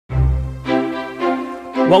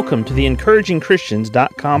Welcome to the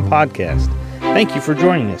EncouragingChristians.com podcast. Thank you for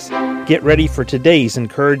joining us. Get ready for today's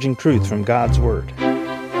encouraging truth from God's Word.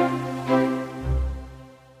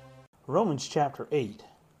 Romans chapter 8,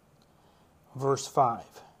 verse 5.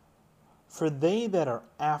 For they that are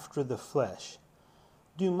after the flesh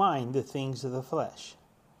do mind the things of the flesh,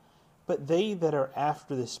 but they that are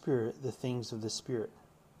after the Spirit, the things of the Spirit.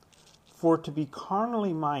 For to be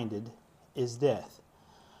carnally minded is death,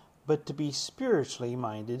 but to be spiritually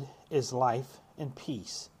minded is life and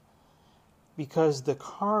peace. Because the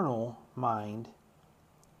carnal mind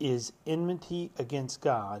is enmity against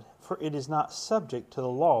God, for it is not subject to the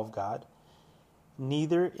law of God,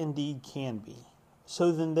 neither indeed can be.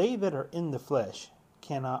 So then they that are in the flesh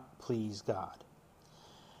cannot please God.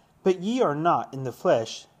 But ye are not in the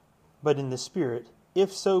flesh, but in the Spirit,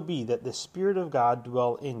 if so be that the Spirit of God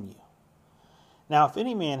dwell in you. Now if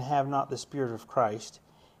any man have not the Spirit of Christ,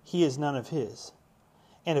 he is none of his.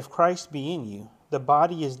 And if Christ be in you, the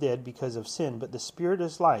body is dead because of sin, but the Spirit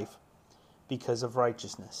is life because of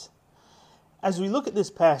righteousness. As we look at this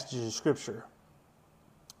passage of Scripture,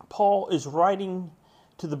 Paul is writing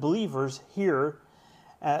to the believers here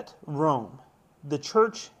at Rome, the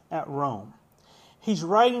church at Rome. He's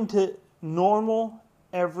writing to normal,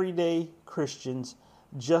 everyday Christians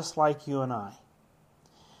just like you and I.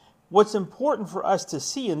 What's important for us to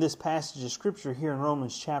see in this passage of Scripture here in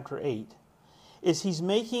Romans chapter 8 is he's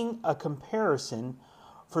making a comparison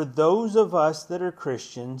for those of us that are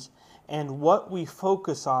Christians and what we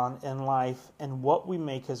focus on in life and what we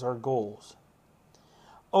make as our goals.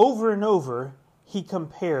 Over and over, he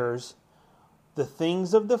compares the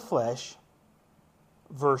things of the flesh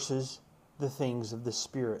versus the things of the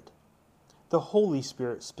Spirit. The Holy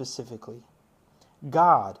Spirit specifically.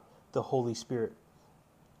 God, the Holy Spirit.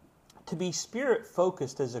 To be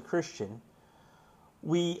Spirit-focused as a Christian,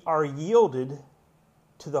 we are yielded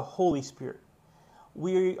to the Holy Spirit.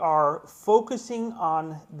 We are focusing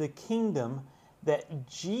on the kingdom that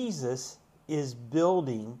Jesus is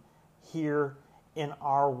building here in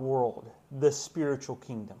our world, the spiritual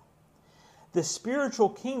kingdom. The spiritual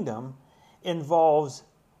kingdom involves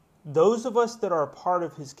those of us that are a part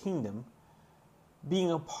of His kingdom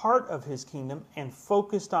being a part of His kingdom and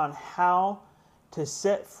focused on how to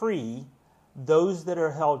set free those that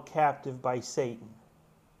are held captive by Satan.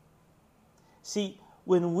 See,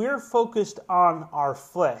 when we're focused on our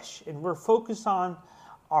flesh and we're focused on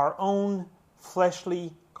our own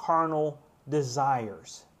fleshly, carnal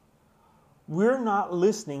desires, we're not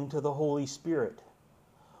listening to the Holy Spirit.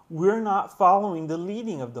 We're not following the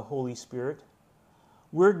leading of the Holy Spirit.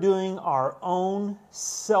 We're doing our own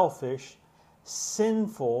selfish,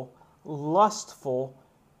 sinful, lustful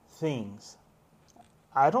things.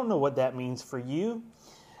 I don't know what that means for you.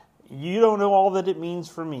 You don't know all that it means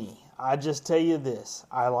for me. I just tell you this.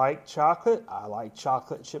 I like chocolate. I like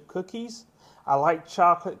chocolate chip cookies. I like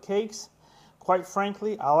chocolate cakes. Quite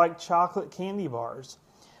frankly, I like chocolate candy bars.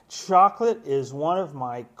 Chocolate is one of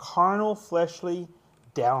my carnal, fleshly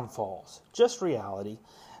downfalls. Just reality.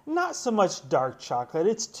 Not so much dark chocolate.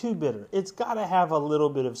 It's too bitter. It's got to have a little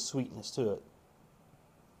bit of sweetness to it.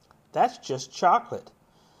 That's just chocolate.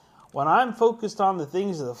 When I'm focused on the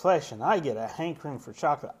things of the flesh and I get a hankering for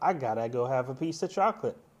chocolate, I gotta go have a piece of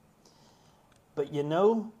chocolate. But you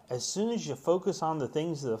know, as soon as you focus on the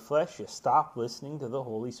things of the flesh, you stop listening to the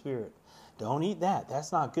Holy Spirit. Don't eat that.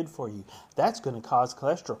 That's not good for you. That's going to cause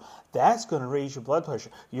cholesterol. That's going to raise your blood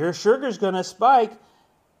pressure. Your sugar's going to spike.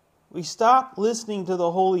 We stop listening to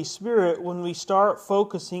the Holy Spirit when we start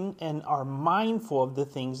focusing and are mindful of the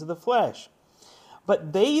things of the flesh.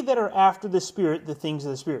 But they that are after the Spirit, the things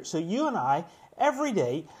of the Spirit. So you and I, every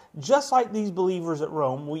day, just like these believers at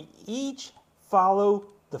Rome, we each follow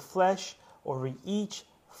the flesh or we each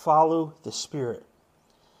follow the Spirit.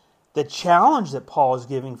 The challenge that Paul is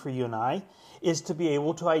giving for you and I is to be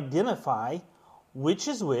able to identify which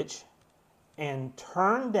is which and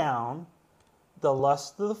turn down the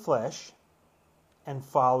lust of the flesh and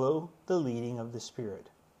follow the leading of the Spirit.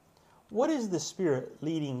 What is the Spirit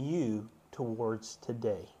leading you towards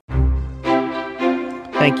today?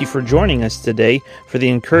 Thank you for joining us today for the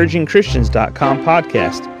EncouragingChristians.com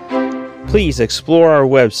podcast. Please explore our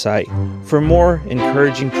website for more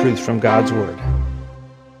encouraging truth from God's Word.